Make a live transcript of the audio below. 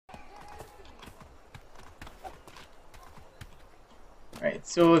Alright,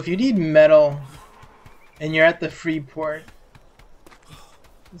 so if you need metal and you're at the Freeport,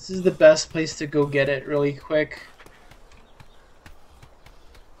 this is the best place to go get it really quick.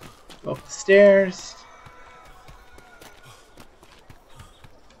 Go up the stairs.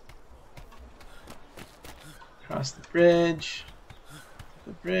 Cross the bridge.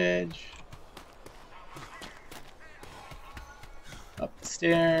 Up the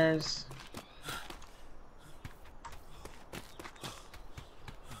stairs.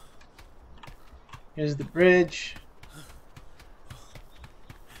 Here's the bridge.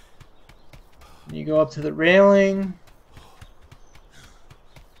 And you go up to the railing.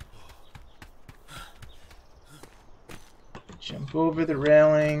 Jump over the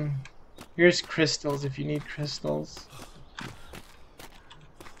railing. Here's crystals if you need crystals.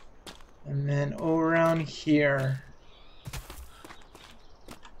 And then around here,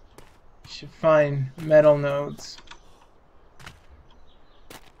 you should find metal nodes.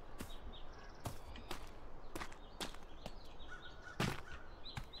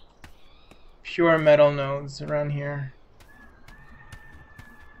 Pure metal nodes around here.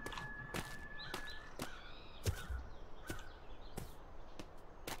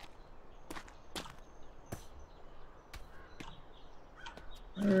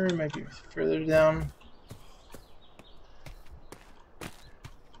 Or it might be further down.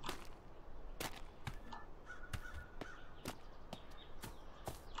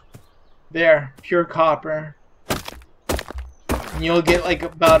 There, pure copper. And you'll get like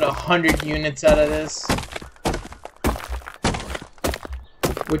about 100 units out of this,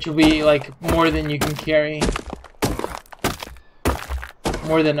 which will be like more than you can carry.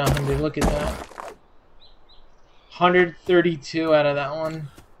 More than 100, look at that. 132 out of that one.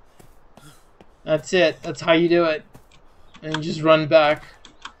 That's it. That's how you do it. And you just run back.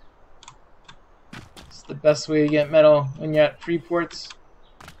 It's the best way to get metal when you're at Freeports.